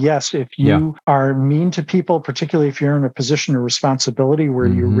 And yes, if you are mean to people, particularly if you're in a position of responsibility where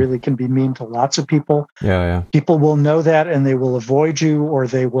you really can be mean to lots of people, people will know that, and they will avoid you, or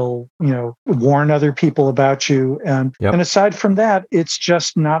they will, warn other people about you. And aside from that, it's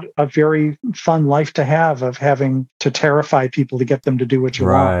just not a very fun life to have, of having to terrify people to get them to do what you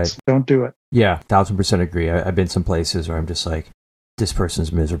want. So don't do it. Yeah, 1,000% agree. I've been some places where I'm just like, this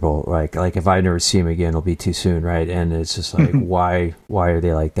person's miserable. Like if I never see him again, it'll be too soon, right? And it's just like, why are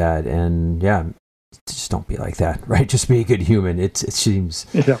they like that? And just don't be like that, right? Just be a good human. It seems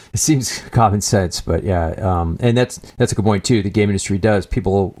common sense, but and that's a good point too. The game industry does.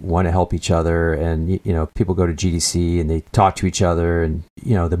 People want to help each other, and people go to GDC and they talk to each other, and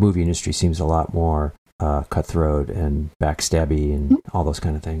the movie industry seems a lot more cutthroat and backstabby and all those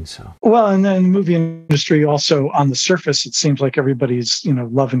kind of things. So and then the movie industry also, on the surface, it seems like everybody's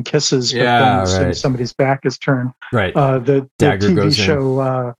love and kisses, but then as soon as somebody's back is turned, right? The TV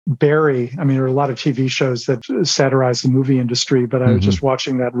show Barry. I mean, there are a lot of TV shows that satirize the movie industry, but I was just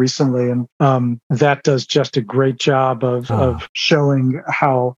watching that recently, and that does just a great job of showing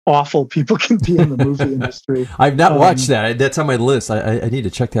how awful people can be in the movie industry. I've not watched that. That's on my list. I need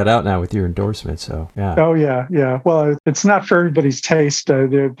to check that out now with your endorsement. So Oh, yeah. Well, it's not for everybody's taste.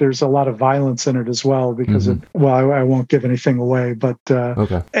 There's a lot of violence in it as well, because I won't give anything away, but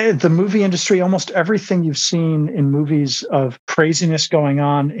the movie industry, almost everything you've seen in movies of craziness going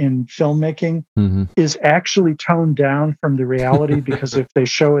on in filmmaking is actually toned down from the reality, because if they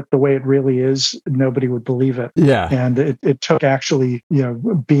show it the way it really is, nobody would believe it. Yeah. And it took actually,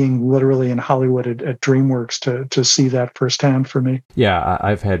 being literally in Hollywood at DreamWorks to see that firsthand for me. Yeah,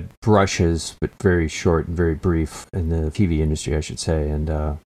 I've had brushes, but very short and very brief in the TV industry, I should say. And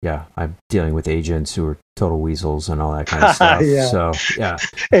I'm dealing with agents who are total weasels and all that kind of stuff. So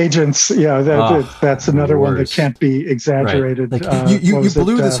agents, that's another one that can't be exaggerated. Right. Like, you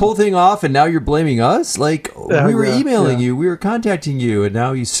blew this whole thing off, and now you're blaming us. Like, we were emailing you, we were contacting you, and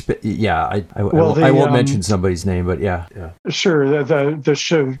now you I won't mention somebody's name, but sure.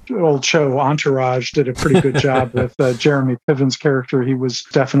 The old show Entourage did a pretty good job with Jeremy Piven's character. He was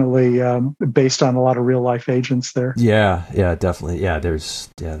definitely based on a lot of real life agents there. Yeah, definitely. There's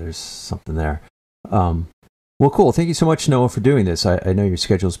something there. Well, cool. Thank you so much, Noah, for doing this. I know your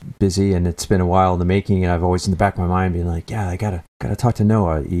schedule's busy, and it's been a while in the making, and I've always in the back of my mind being like, I gotta talk to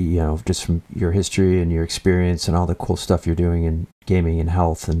Noah, just from your history and your experience and all the cool stuff you're doing in gaming and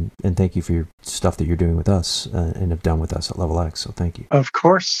health, and thank you for your stuff that you're doing with us and have done with us at Level X. So thank you. Of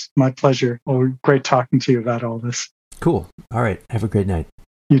course. My pleasure. Well, great talking to you about all this. Cool. All right. Have a great night.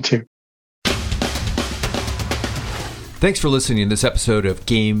 You too. Thanks for listening to this episode of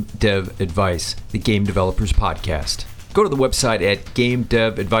Game Dev Advice, the Game Developers Podcast. Go to the website at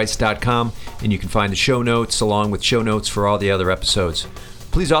gamedevadvice.com, and you can find the show notes along with show notes for all the other episodes.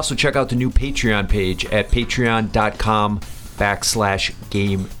 Please also check out the new Patreon page at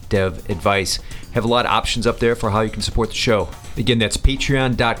patreon.com/gamedevadvice. Have a lot of options up there for how you can support the show. Again, that's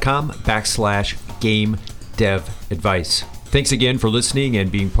patreon.com/gamedevadvice. Thanks again for listening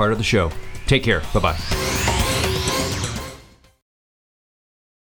and being part of the show. Take care. Bye-bye.